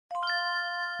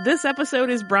This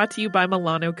episode is brought to you by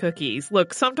Milano Cookies.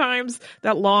 Look, sometimes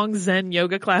that long Zen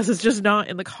yoga class is just not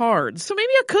in the cards, so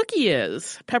maybe a cookie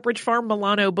is. Pepperidge Farm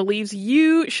Milano believes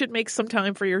you should make some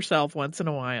time for yourself once in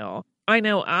a while. I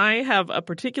know I have a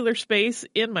particular space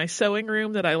in my sewing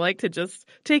room that I like to just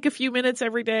take a few minutes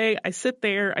every day. I sit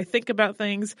there, I think about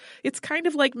things. It's kind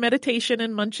of like meditation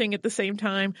and munching at the same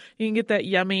time. You can get that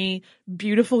yummy,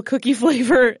 beautiful cookie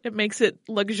flavor. It makes it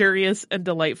luxurious and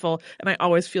delightful, and I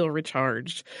always feel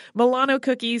recharged. Milano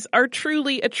cookies are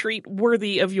truly a treat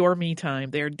worthy of your me time.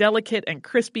 They're delicate and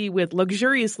crispy with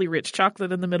luxuriously rich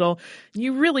chocolate in the middle.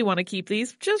 You really want to keep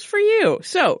these just for you.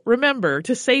 So remember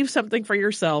to save something for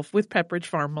yourself with Pepperidge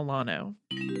Farm Milano.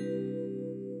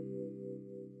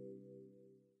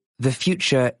 The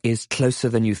future is closer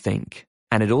than you think,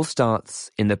 and it all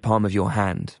starts in the palm of your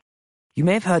hand. You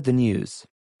may have heard the news.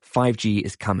 5G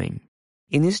is coming.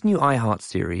 In this new iHeart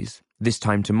series, This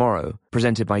Time Tomorrow,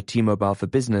 presented by T-Mobile for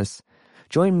Business,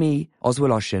 join me,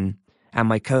 Oswald Oshin, and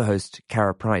my co-host,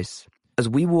 Kara Price, as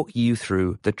we walk you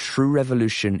through the true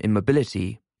revolution in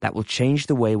mobility that will change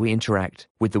the way we interact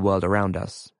with the world around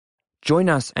us. Join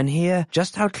us and hear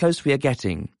just how close we are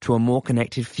getting to a more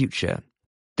connected future.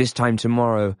 This Time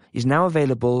Tomorrow is now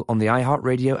available on the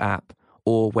iHeartRadio app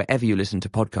or wherever you listen to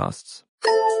podcasts.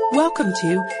 Welcome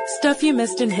to Stuff You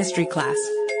Missed in History Class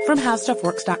from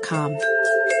HowStuffWorks.com.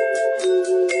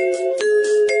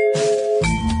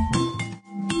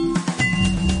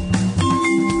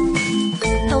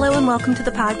 Hello and welcome to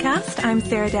the podcast. I'm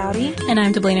Sarah Dowdy. And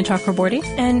I'm Deblina Chakraborty.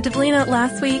 And Deblina,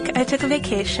 last week I took a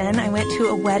vacation. I went to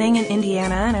a wedding in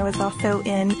Indiana, and I was also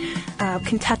in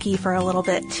Kentucky for a little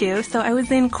bit too. So I was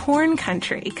in corn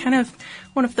country, kind of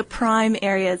one of the prime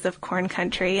areas of corn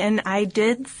country. And I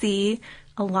did see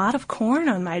a lot of corn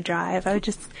on my drive. I would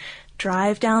just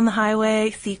drive down the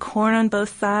highway, see corn on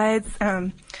both sides.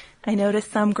 I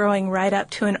noticed some growing right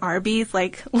up to an Arby's,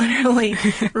 like literally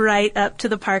right up to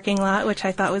the parking lot, which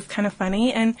I thought was kind of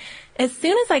funny. And as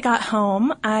soon as I got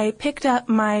home, I picked up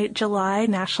my July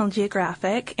National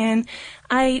Geographic, and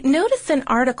I noticed an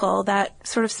article that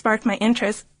sort of sparked my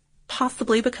interest,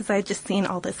 possibly because I'd just seen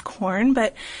all this corn,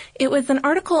 but it was an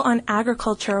article on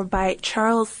agriculture by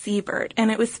Charles Siebert, and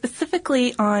it was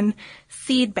specifically on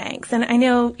seed banks. And I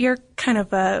know you're kind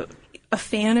of a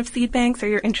fan of seed banks, or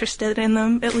you're interested in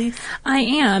them at least? I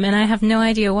am, and I have no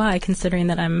idea why, considering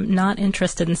that I'm not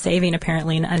interested in saving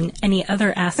apparently in any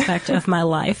other aspect of my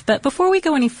life. But before we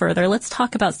go any further, let's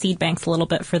talk about seed banks a little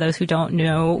bit for those who don't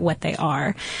know what they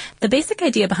are. The basic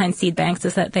idea behind seed banks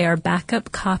is that they are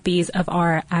backup copies of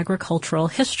our agricultural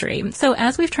history. So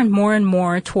as we've turned more and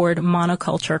more toward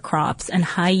monoculture crops and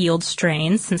high-yield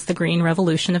strains since the Green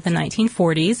Revolution of the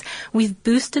 1940s, we've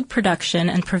boosted production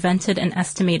and prevented an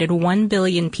estimated 1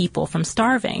 billion people from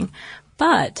starving.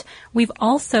 But we've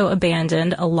also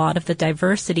abandoned a lot of the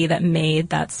diversity that made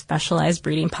that specialized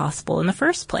breeding possible in the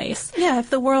first place. Yeah, if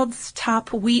the world's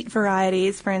top wheat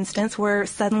varieties, for instance, were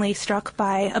suddenly struck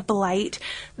by a blight,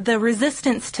 the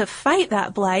resistance to fight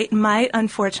that blight might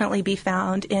unfortunately be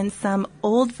found in some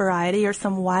old variety or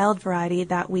some wild variety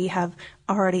that we have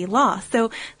already lost. So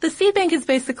the seed bank is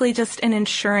basically just an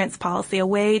insurance policy, a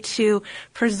way to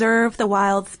preserve the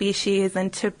wild species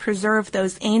and to preserve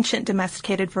those ancient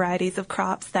domesticated varieties of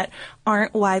crops that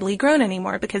aren't widely grown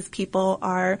anymore because people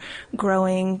are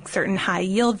growing certain high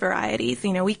yield varieties.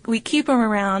 You know, we keep them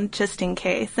around just in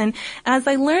case. And as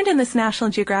I learned in this National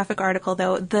Geographic article,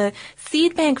 though, the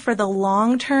seed bank for the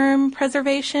long-term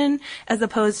preservation, as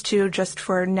opposed to just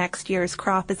for next year's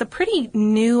crop, is a pretty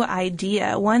new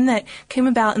idea, one that came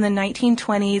about in the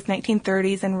 1920s,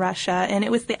 1930s in Russia, and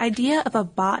it was the idea of a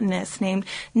botanist named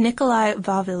Nikolai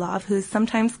Vavilov, who's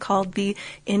sometimes called the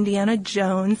Indiana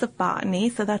Jones of botany.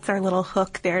 So that's our little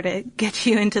hook there to get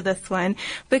you into this one,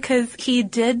 because he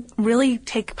did really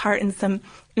take part in some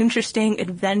interesting,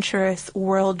 adventurous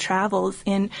world travels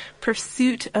in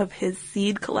pursuit of his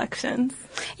seed collections.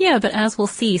 Yeah, but as we'll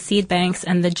see, seed banks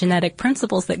and the genetic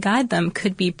principles that guide them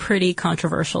could be pretty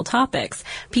controversial topics.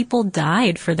 People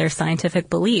died for their scientific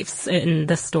beliefs in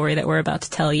the story that we're about to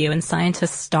tell you, and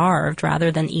scientists starved rather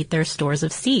than eat their stores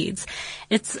of seeds.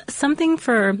 It's a something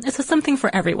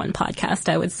for everyone podcast,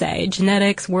 I would say.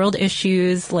 Genetics, world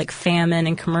issues like famine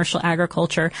and commercial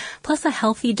agriculture, plus a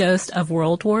healthy dose of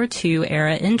World War II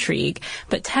era intrigue.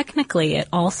 But technically, it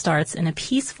all starts in a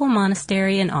peaceful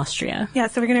monastery in Austria. Yeah,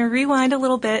 so we're going to rewind a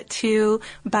little bit to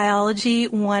Biology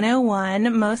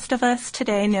 101. Most of us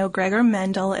today know Gregor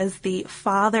Mendel as the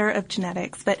father of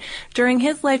genetics, but during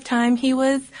his lifetime, he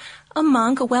was a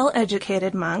monk, a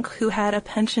well-educated monk, who had a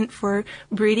penchant for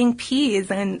breeding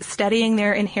peas and studying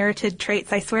their inherited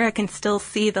traits. I swear I can still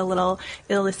see the little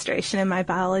illustration in my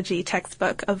biology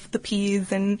textbook of the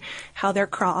peas and how they're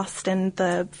crossed and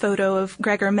the photo of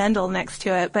Gregor Mendel next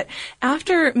to it. But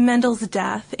after Mendel's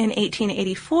death in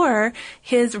 1884,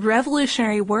 his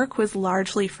revolutionary work was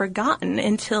largely forgotten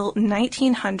until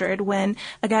 1900, when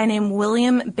a guy named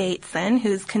William Bateson,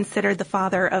 who's considered the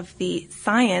father of the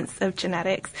science of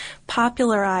genetics,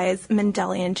 popularized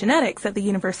Mendelian genetics at the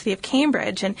University of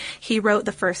Cambridge, and he wrote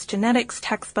the first genetics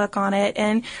textbook on it,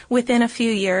 and within a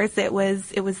few years it was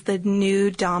the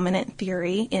new dominant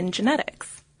theory in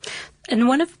genetics. And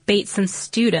one of Bateson's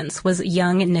students was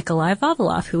young Nikolai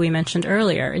Vavilov, who we mentioned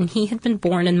earlier, and he had been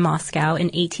born in Moscow in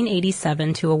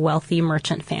 1887 to a wealthy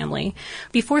merchant family.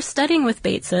 Before studying with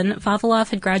Bateson, Vavilov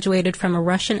had graduated from a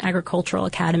Russian agricultural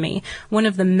academy, one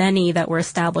of the many that were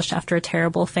established after a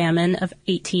terrible famine of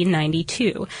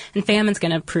 1892. And famine's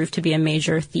going to prove to be a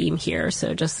major theme here,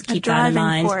 so just keep that in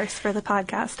mind. A driving force for the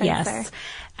podcast, I'd say.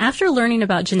 After learning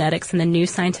about genetics and the new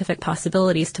scientific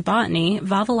possibilities to botany,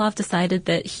 Vavilov decided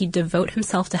that he'd devote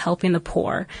himself to helping the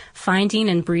poor, finding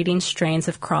and breeding strains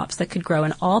of crops that could grow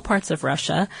in all parts of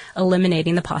Russia,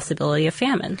 eliminating the possibility of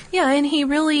famine. Yeah, and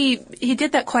he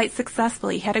did that quite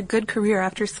successfully. He had a good career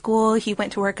after school. He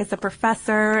went to work as a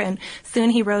professor, and soon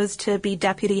he rose to be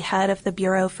deputy head of the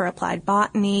Bureau for Applied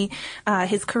Botany.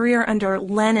 His career under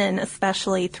Lenin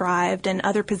especially thrived, and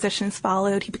other positions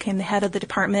followed. He became the head of the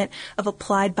Department of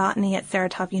Applied Botany at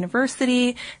Saratov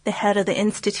University, the head of the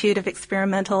Institute of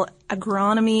Experimental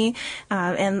Agronomy,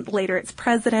 and later its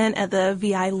president at the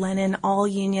V.I. Lenin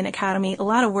All-Union Academy. A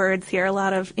lot of words here, a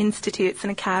lot of institutes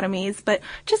and academies, but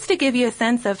just to give you a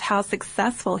sense of how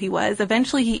successful he was,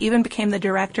 eventually he even became the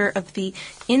director of the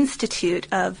Institute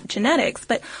of Genetics,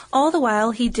 but all the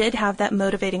while he did have that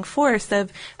motivating force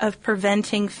of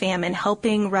preventing famine,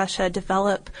 helping Russia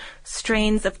develop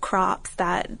strains of crops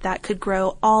that could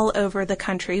grow all over the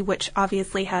country, which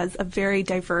obviously has a very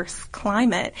diverse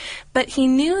climate. But he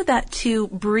knew that to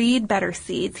breed better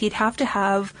seeds, he'd have to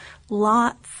have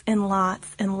lots and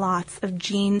lots and lots of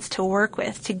genes to work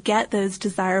with to get those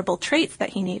desirable traits that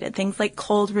he needed. Things like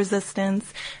cold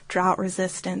resistance, drought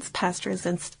resistance, pest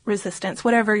resistance,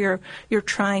 whatever you're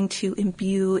trying to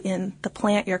imbue in the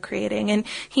plant you're creating. And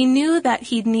he knew that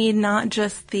he'd need not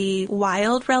just the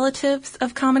wild relatives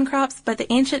of common crops, but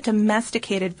the ancient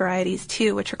domesticated varieties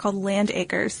too, which are called land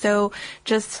acres. So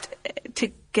just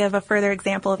to give a further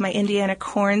example of my Indiana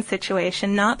corn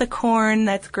situation, not the corn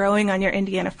that's growing on your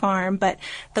Indiana farm, but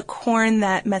the corn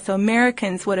that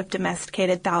Mesoamericans would have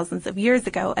domesticated thousands of years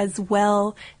ago, as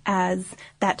well as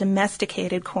that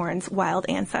domesticated corn's wild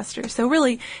ancestors. So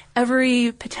really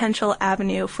every potential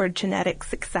avenue for genetic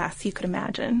success you could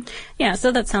imagine. Yeah,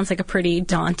 so that sounds like a pretty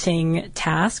daunting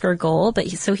task or goal, but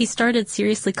so he started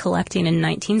seriously collecting in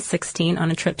 1916 on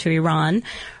a trip to Iran.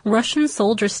 Russian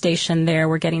soldiers stationed there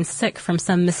were getting sick from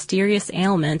some mysterious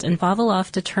ailment, and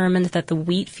Vavilov determined that the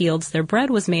wheat fields their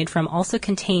bread was made from also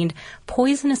contained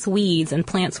poisonous weeds and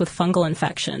plants with fungal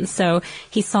infections. So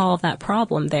he solved that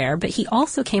problem there, but he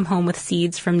also came home with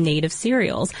seeds from native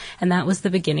cereals, and that was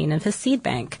the beginning of his seed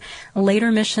bank.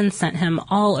 Later missions sent him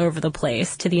all over the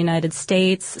place, to the United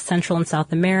States, Central and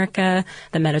South America,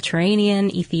 the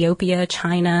Mediterranean, Ethiopia,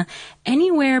 China,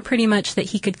 anywhere pretty much that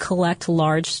he could collect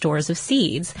large stores of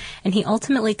seeds. And he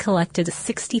ultimately collected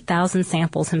 60,000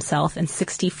 samples himself in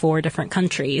 64 different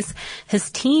countries. His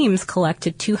teams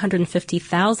collected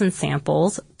 250,000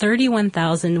 samples,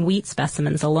 31,000 wheat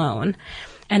specimens alone.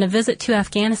 And a visit to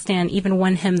Afghanistan even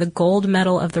won him the gold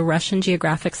medal of the Russian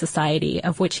Geographic Society,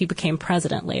 of which he became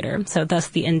president later. So thus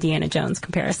the Indiana Jones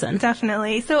comparison.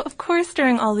 Definitely. So of course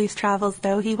during all these travels,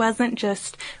 though, he wasn't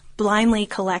just blindly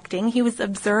collecting. He was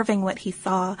observing what he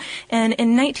saw. And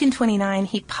in 1929,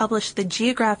 he published The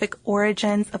Geographic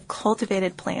Origins of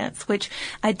Cultivated Plants, which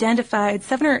identified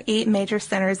 7 or 8 major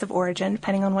centers of origin,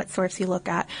 depending on what source you look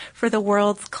at, for the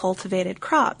world's cultivated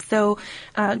crops. So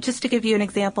just to give you an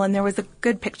example, and there was a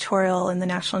good pictorial in the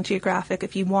National Geographic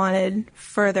if you wanted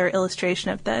further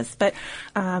illustration of this, but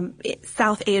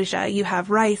South Asia, you have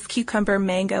rice, cucumber,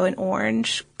 mango, and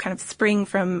orange kind of spring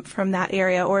from that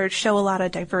area, or show a lot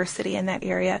of diversity in that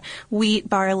area. Wheat,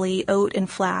 barley, oat, and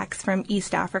flax from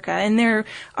East Africa. And there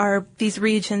are these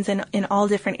regions in all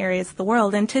different areas of the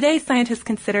world. And today scientists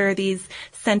consider these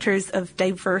centers of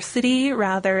diversity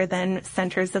rather than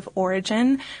centers of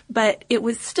origin. But it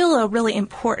was still a really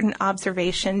important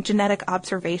observation, genetic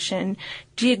observation,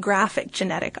 geographic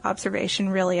genetic observation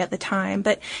really at the time.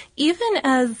 But even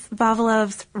as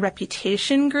Vavilov's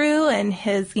reputation grew and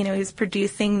his, he was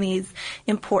producing these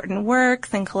important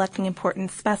works and collecting important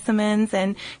specimens,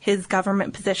 and his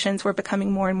government positions were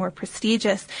becoming more and more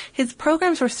prestigious, his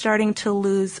programs were starting to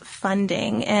lose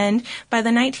funding. And by the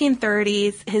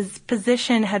 1930s, his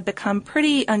position had become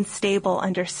pretty unstable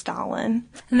under Stalin.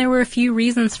 And there were a few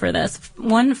reasons for this.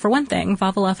 For one thing,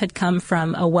 Vavilov had come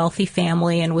from a wealthy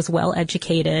family and was well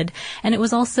educated. And it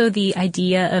was also the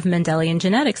idea of Mendelian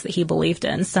genetics that he believed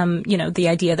in. The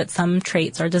idea that some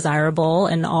traits are desirable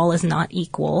and all is not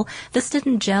equal. This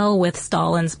didn't gel with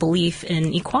Stalin's belief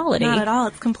in equality. Not at all.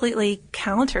 It's completely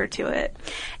counter to it.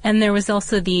 And there was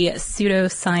also the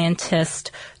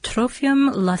pseudoscientist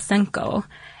Trofim Lysenko.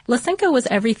 Lysenko was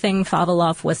everything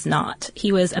Vavilov was not.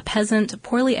 He was a peasant,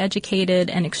 poorly educated,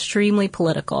 and extremely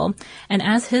political. And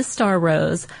as his star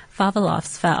rose,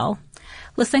 Vavilov's fell.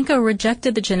 Lysenko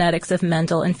rejected the genetics of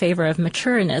Mendel in favor of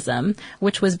Maturinism,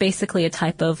 which was basically a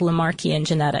type of Lamarckian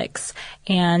genetics.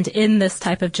 And in this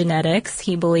type of genetics,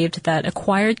 he believed that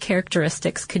acquired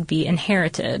characteristics could be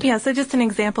inherited. Yeah, so just an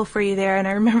example for you there, and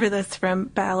I remember this from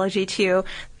biology too,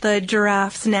 the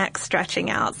giraffe's neck stretching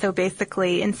out. So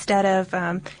basically, instead of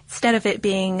it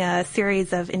being a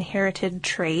series of inherited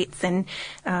traits, and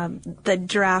the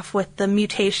giraffe with the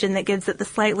mutation that gives it the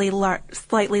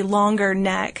slightly longer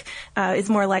neck is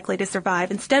more likely to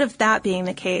survive. Instead of that being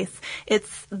the case,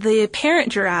 it's the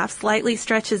parent giraffe slightly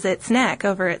stretches its neck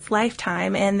over its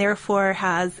lifetime and therefore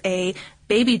has a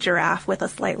baby giraffe with a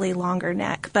slightly longer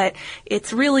neck. But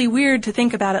it's really weird to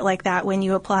think about it like that when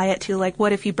you apply it to, like,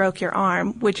 what if you broke your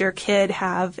arm? Would your kid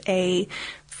have a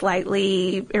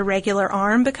slightly irregular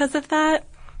arm because of that?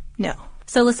 No.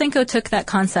 So Lysenko took that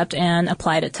concept and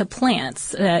applied it to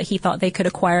plants. He thought they could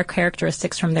acquire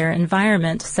characteristics from their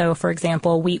environment. So, for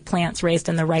example, wheat plants raised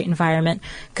in the right environment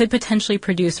could potentially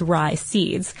produce rye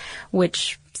seeds,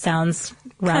 which sounds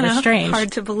rather strange.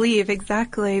 Hard to believe,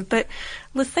 exactly. But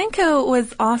Lysenko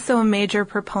was also a major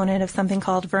proponent of something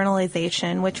called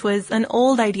vernalization, which was an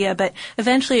old idea, but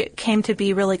eventually it came to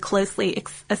be really closely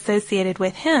associated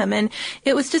with him. And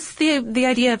it was just the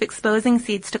idea of exposing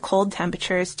seeds to cold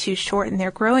temperatures to shorten their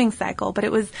growing cycle. But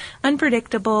it was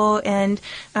unpredictable, and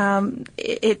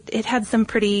it had some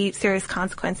pretty serious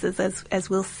consequences, as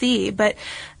we'll see. But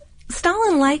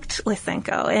Stalin liked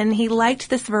Lysenko, and he liked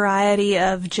this variety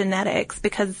of genetics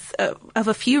because of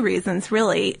a few reasons,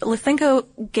 really. Lysenko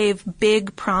gave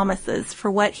big promises for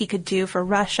what he could do for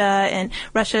Russia, and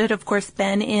Russia had, of course,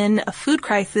 been in a food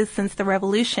crisis since the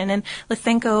revolution, and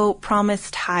Lysenko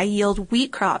promised high-yield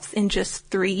wheat crops in just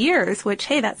 3 years, which,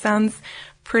 hey, that sounds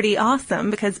pretty awesome,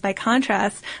 because by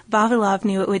contrast, Vavilov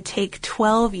knew it would take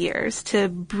 12 years to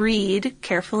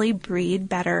carefully breed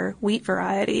better wheat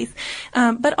varieties.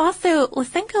 But also,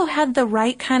 Lysenko had the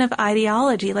right kind of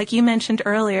ideology. Like you mentioned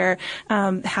earlier,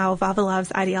 how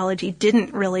Vavilov's ideology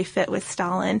didn't really fit with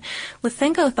Stalin.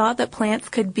 Lysenko thought that plants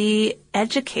could be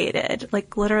educated,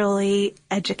 like literally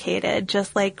educated,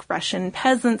 just like Russian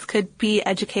peasants could be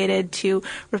educated to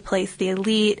replace the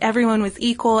elite. Everyone was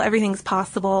equal. Everything's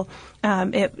possible.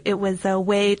 It was a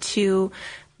way to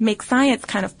make science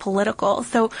kind of political.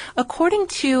 So according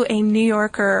to a New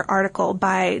Yorker article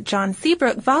by John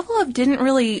Seabrook, Vavilov didn't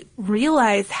really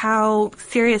realize how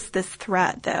serious this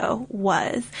threat, though,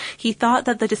 was. He thought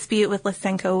that the dispute with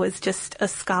Lysenko was just a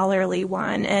scholarly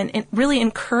one, and it really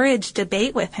encouraged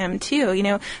debate with him,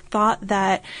 too. Thought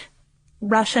that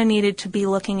Russia needed to be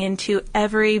looking into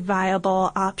every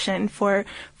viable option for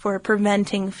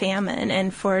preventing famine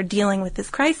and for dealing with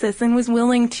this crisis, and was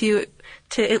willing to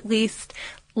at least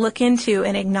look into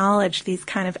and acknowledge these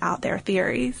kind of out there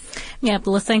theories. Yeah,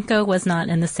 but Lysenko was not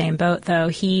in the same boat, though.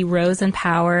 He rose in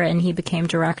power and he became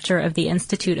director of the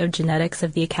Institute of Genetics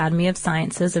of the Academy of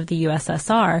Sciences of the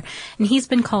USSR. And he's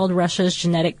been called Russia's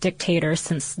genetic dictator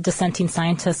since dissenting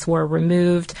scientists were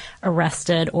removed,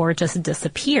 arrested, or just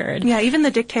disappeared. Yeah, even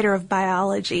the dictator of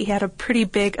biology. He had a pretty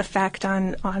big effect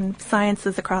on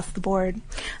sciences across the board.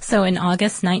 So in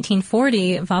August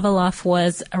 1940, Vavilov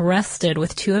was arrested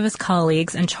with 2 of his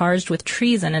colleagues and charged with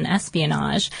treason and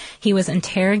espionage. He was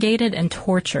interrogated and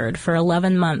tortured for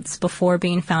 11 months before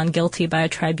being found guilty by a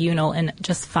tribunal in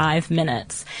just 5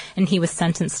 minutes, and he was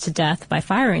sentenced to death by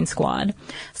firing squad.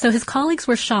 So his colleagues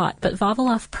were shot, but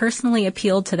Vavilov personally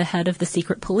appealed to the head of the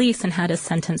secret police and had his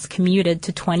sentence commuted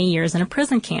to 20 years in a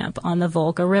prison camp on the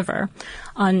Volga River.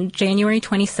 On January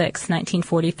 26,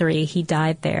 1943, he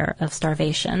died there of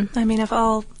starvation. I mean, of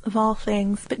all of all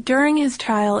things. But during his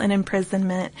trial and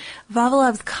imprisonment,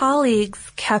 Vavilov's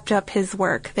colleagues kept up his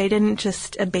work. They didn't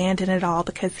just abandon it all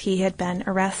because he had been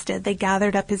arrested. They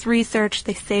gathered up his research,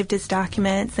 they saved his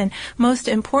documents, and most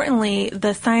importantly,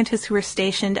 the scientists who were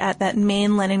stationed at that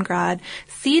main Leningrad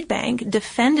seed bank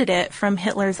defended it from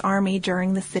Hitler's army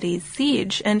during the city's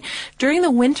siege. And during the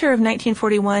winter of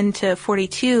 1941 to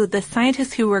 42, the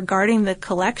scientists who were guarding the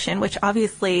collection, which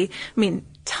obviously,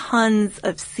 tons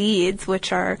of seeds,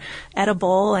 which are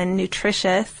edible and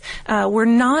nutritious, were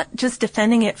not just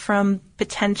defending it from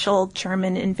potential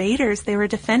German invaders. They were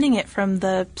defending it from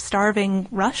the starving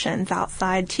Russians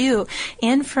outside too,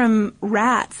 and from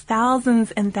rats, thousands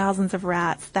and thousands of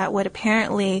rats that would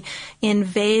apparently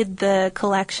invade the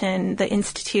collection, the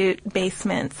institute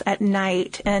basements at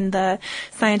night, and the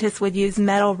scientists would use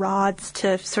metal rods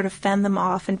to sort of fend them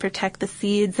off and protect the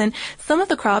seeds. And some of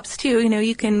the crops too,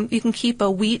 you can keep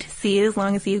a wheat seed as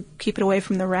long as you keep it away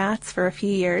from the rats for a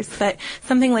few years, but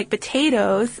something like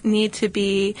potatoes need to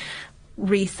be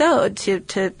re-sowed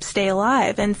to stay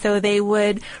alive. And so they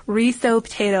would re-sow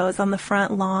potatoes on the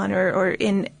front lawn or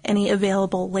in any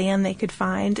available land they could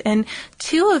find. And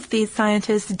 2 of these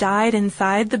scientists died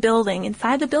inside the building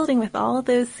with all of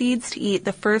those seeds to eat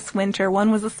the first winter.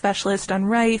 One was a specialist on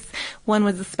rice, one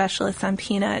was a specialist on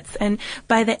peanuts. And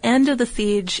by the end of the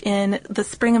siege in the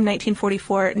spring of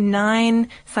 1944, 9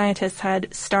 scientists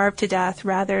had starved to death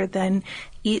rather than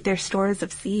eat their stores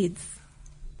of seeds.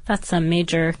 That's a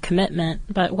major commitment.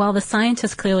 But while the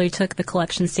scientists clearly took the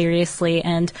collection seriously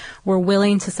and were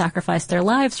willing to sacrifice their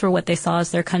lives for what they saw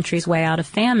as their country's way out of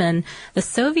famine, the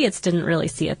Soviets didn't really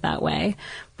see it that way.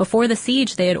 Before the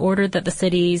siege, they had ordered that the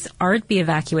city's art be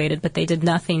evacuated, but they did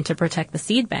nothing to protect the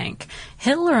seed bank.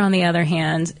 Hitler, on the other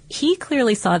hand, he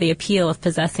clearly saw the appeal of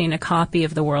possessing a copy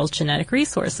of the world's genetic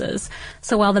resources.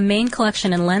 So while the main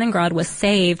collection in Leningrad was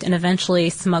saved and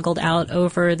eventually smuggled out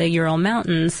over the Ural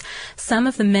Mountains, some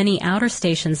of the many outer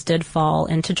stations did fall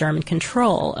into German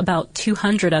control, about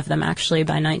 200 of them actually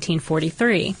by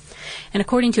 1943. And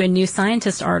according to a New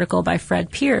Scientist article by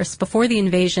Fred Pierce, before the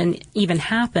invasion even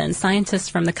happened, scientists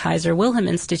from the Kaiser Wilhelm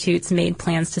Institutes made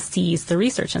plans to seize the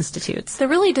research institutes. The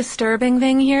really disturbing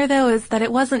thing here, though, is that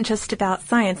it wasn't just about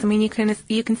science.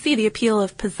 You can see the appeal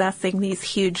of possessing these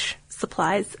huge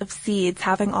supplies of seeds,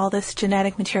 having all this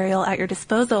genetic material at your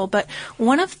disposal. But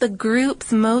one of the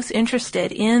groups most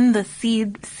interested in the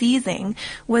seed seizing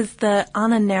was the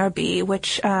Ahnenerbe,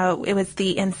 which it was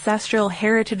the Ancestral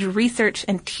Heritage Research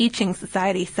and Teaching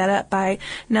Society set up by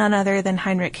none other than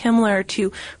Heinrich Himmler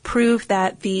to prove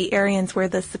that the Aryans were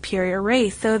the superior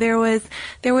race. So there was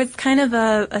kind of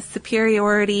a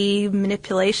superiority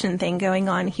manipulation thing going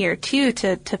on here too,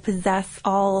 to possess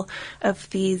all of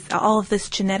this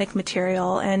genetic material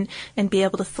and be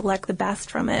able to select the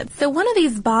best from it. So one of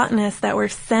these botanists that were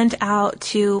sent out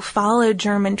to follow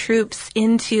German troops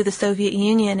into the Soviet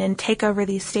Union and take over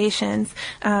these stations,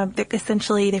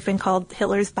 essentially they've been called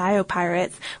Hitler's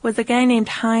biopirates, was a guy named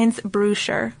Heinz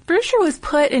Bruscher. Bruscher was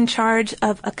put in charge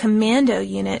of a commando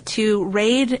unit to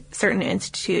raid certain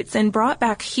institutes and brought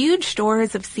back huge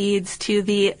stores of seeds to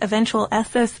the eventual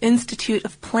SS Institute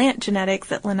of Plant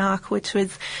Genetics at Lanach, which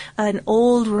was an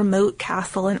old remote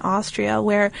castle in Austria,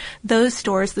 where those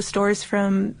stores, the stores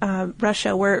from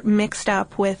Russia, were mixed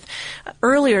up with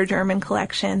earlier German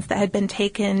collections that had been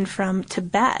taken from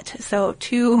Tibet. So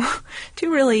two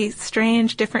really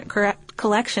strange, different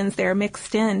collections there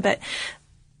mixed in. But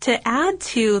to add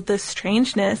to the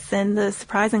strangeness and the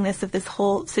surprisingness of this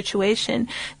whole situation,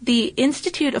 the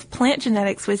Institute of Plant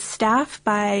Genetics was staffed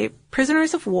by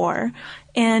prisoners of war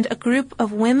and a group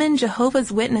of women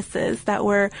Jehovah's Witnesses that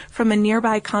were from a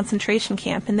nearby concentration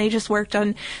camp, and they just worked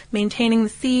on maintaining the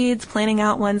seeds, planting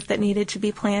out ones that needed to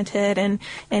be planted,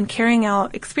 and carrying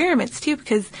out experiments too,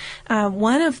 because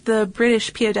one of the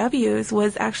British POWs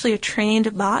was actually a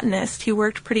trained botanist who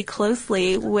worked pretty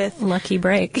closely with... Lucky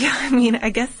break. Yeah, I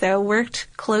guess so. Worked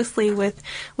closely with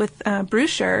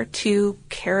Bruscher to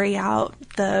carry out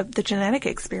the genetic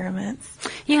experiments.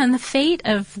 Yeah, and the fate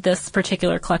of this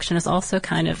particular collection is also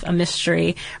kind of a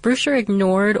mystery. Bruscher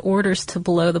ignored orders to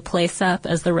blow the place up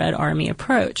as the Red Army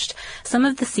approached. Some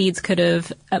of the seeds could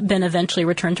have been eventually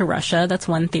returned to Russia, that's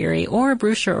one theory, or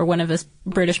Bruscher or one of his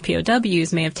British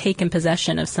POWs may have taken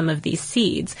possession of some of these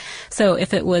seeds. So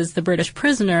if it was the British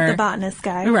prisoner... The botanist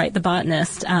guy. Right, the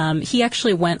botanist. He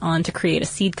actually went on to create a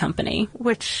seed company.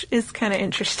 Which is kind of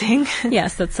interesting.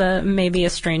 Yes, that's maybe a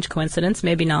strange coincidence,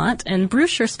 maybe not. And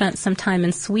Bruscher spent some time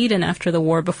in Sweden after the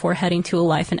war before heading to a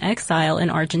life in exile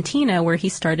in Argentina, where he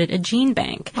started a gene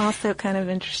bank. Also kind of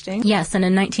interesting. Yes, and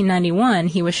in 1991,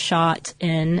 he was shot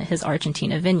in his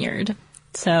Argentina vineyard.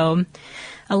 So...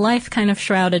 a life kind of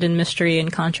shrouded in mystery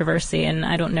and controversy, and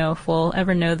I don't know if we'll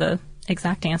ever know the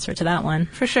exact answer to that one.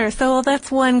 For sure. So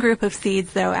that's one group of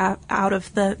seeds, though, out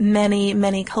of the many,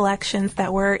 many collections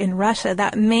that were in Russia.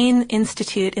 That main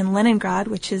institute in Leningrad,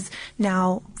 which is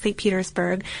now St.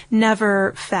 Petersburg,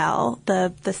 never fell.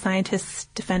 The scientists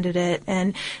defended it,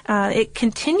 and it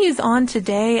continues on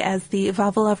today as the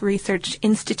Vavilov Research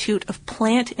Institute of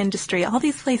Plant Industry. All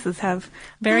these places have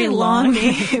very long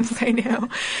names, I know.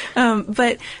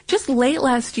 But just late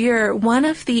last year, one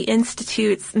of the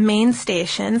institute's main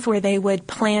stations, where they would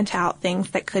plant out things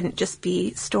that couldn't just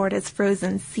be stored as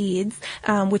frozen seeds,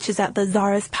 which is at the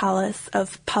Tsar's Palace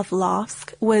of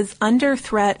Pavlovsk, was under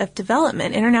threat of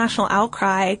development. International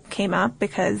outcry came up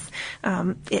because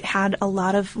it had a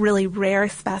lot of really rare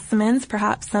specimens,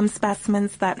 perhaps some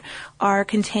specimens that are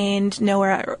contained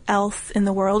nowhere else in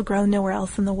the world, grown nowhere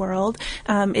else in the world.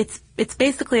 It's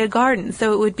basically a garden,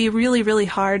 so it would be really, really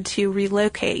hard to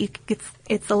relocate.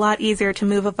 It's a lot easier to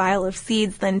move a vial of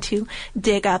seeds than to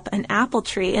dig up an apple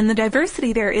tree. And the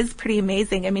diversity there is pretty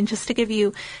amazing. I mean, just to give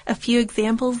you a few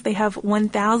examples, they have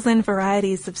 1,000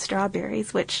 varieties of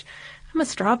strawberries, which I'm a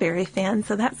strawberry fan,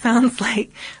 so that sounds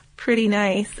like pretty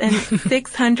nice, and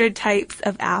 600 types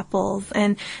of apples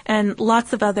and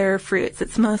lots of other fruits.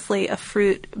 It's mostly a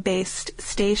fruit-based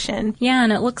station. Yeah,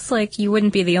 and it looks like you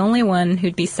wouldn't be the only one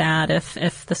who'd be sad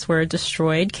if this were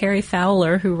destroyed. Carrie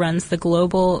Fowler, who runs the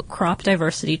Global Crop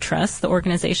Diversity Trust, the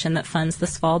organization that funds the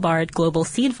Svalbard Global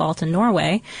Seed Vault in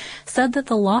Norway, said that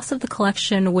the loss of the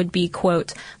collection would be,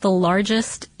 quote, the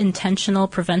largest intentional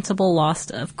preventable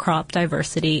loss of crop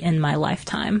diversity in my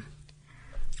lifetime.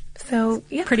 So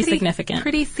yeah, pretty significant,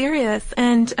 pretty serious.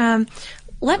 And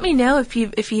let me know if you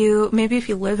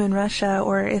live in Russia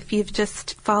or if you've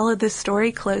just followed this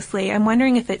story closely. I'm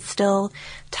wondering if it's still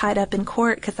tied up in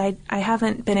court, because I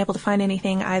haven't been able to find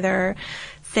anything either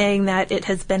saying that it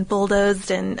has been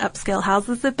bulldozed and upscale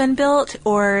houses have been built,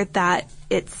 or that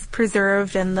it's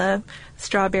preserved and the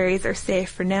strawberries are safe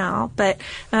for now. But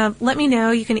let me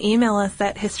know. You can email us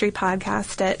at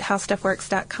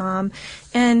historypodcast@howstuffworks.com.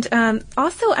 And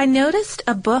also, I noticed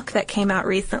a book that came out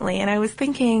recently, and I was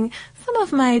thinking some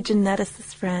of my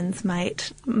geneticist friends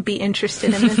might be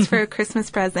interested in this for a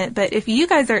Christmas present. But if you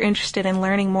guys are interested in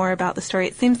learning more about the story,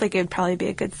 it seems like it would probably be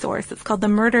a good source. It's called The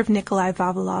Murder of Nikolai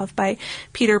Vavilov by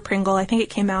Peter Pringle. I think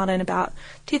it came out in about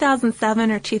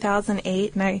 2007 or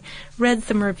 2008, and I read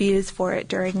some reviews for it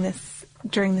during this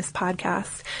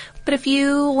podcast. But if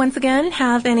you, once again,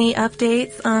 have any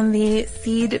updates on the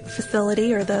seed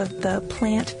facility or the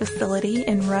plant facility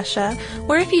in Russia,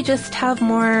 or if you just have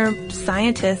more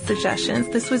scientist suggestions,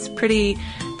 this was pretty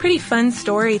fun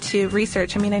story to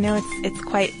research. I mean, I know it's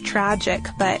quite tragic,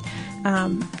 but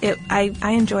I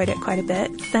enjoyed it quite a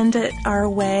bit. Send it our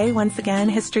way. Once again,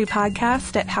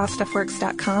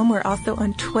 historypodcast@howstuffworks.com. We're also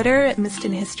on Twitter at Missed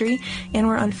in History, and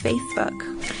we're on Facebook.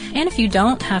 And if you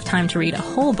don't have time to read a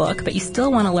whole book, but you still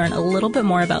want to learn a little bit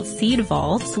more about seed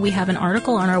vaults, we have an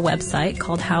article on our website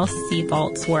called How Seed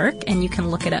Vaults Work, and you can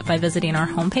look it up by visiting our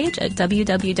homepage at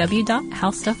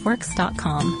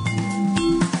www.howstuffworks.com.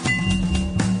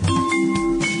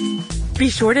 Be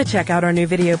sure to check out our new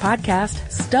video podcast,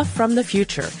 Stuff from the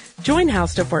Future. Join How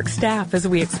Stuff Works staff as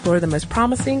we explore the most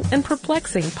promising and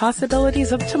perplexing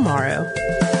possibilities of tomorrow.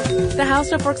 The How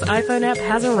Stuff Works iPhone app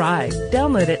has arrived.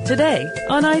 Download it today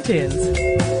on iTunes.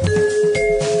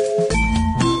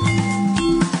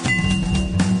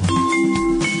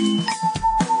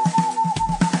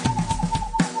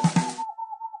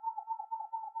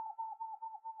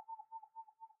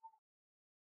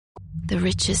 The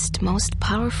richest, most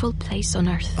powerful place on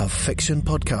Earth. A fiction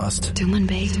podcast. Tumen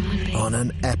Bay. On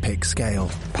an epic scale.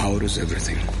 Power is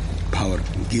everything. Power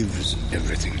gives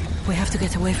everything. We have to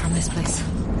get away from this place.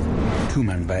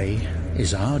 Tumen Bay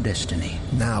is our destiny.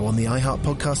 Now on the iHeart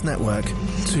Podcast Network,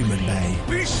 Tumen Bay.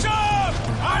 We serve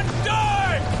and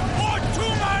die for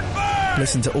Tumen Bay!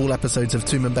 Listen to all episodes of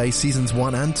Tumen Bay Seasons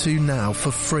 1 and 2 now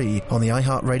for free on the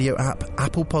iHeart Radio app,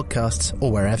 Apple Podcasts,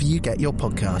 or wherever you get your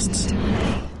podcasts.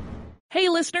 Hey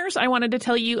listeners, I wanted to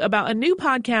tell you about a new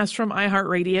podcast from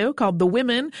iHeartRadio called The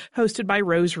Women, hosted by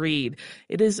Rose Reed.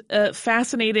 It is a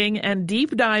fascinating and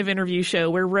deep dive interview show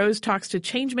where Rose talks to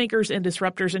changemakers and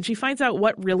disruptors, and she finds out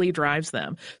what really drives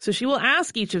them. So she will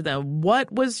ask each of them,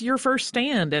 what was your first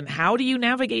stand, and how do you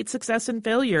navigate success and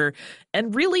failure?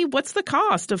 And really, what's the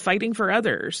cost of fighting for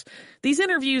others? These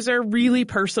interviews are really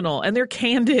personal, and they're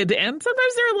candid, and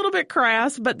sometimes they're a little bit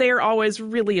crass, but they are always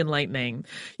really enlightening.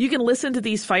 You can listen to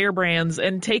these firebrands plans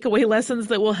and takeaway lessons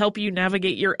that will help you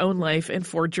navigate your own life and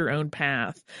forge your own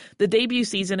path. The debut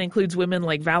season includes women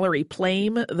like Valerie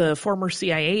Plame, the former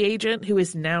CIA agent who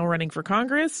is now running for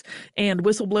Congress, and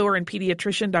whistleblower and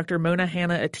pediatrician Dr. Mona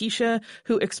Hanna-Attisha,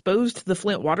 who exposed the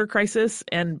Flint water crisis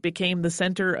and became the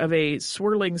center of a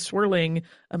swirling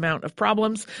amount of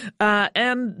problems,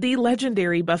 and the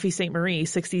legendary Buffy St. Marie,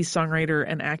 60s songwriter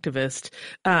and activist.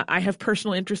 I have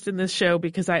personal interest in this show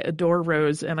because I adore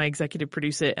Rose and I executive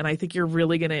produce it, and I think you're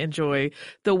really going to enjoy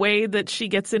the way that she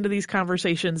gets into these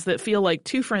conversations that feel like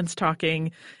two friends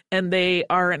talking, and they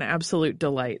are an absolute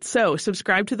delight. So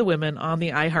subscribe to The Women on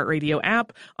the iHeartRadio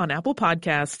app, on Apple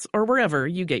Podcasts, or wherever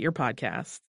you get your podcasts.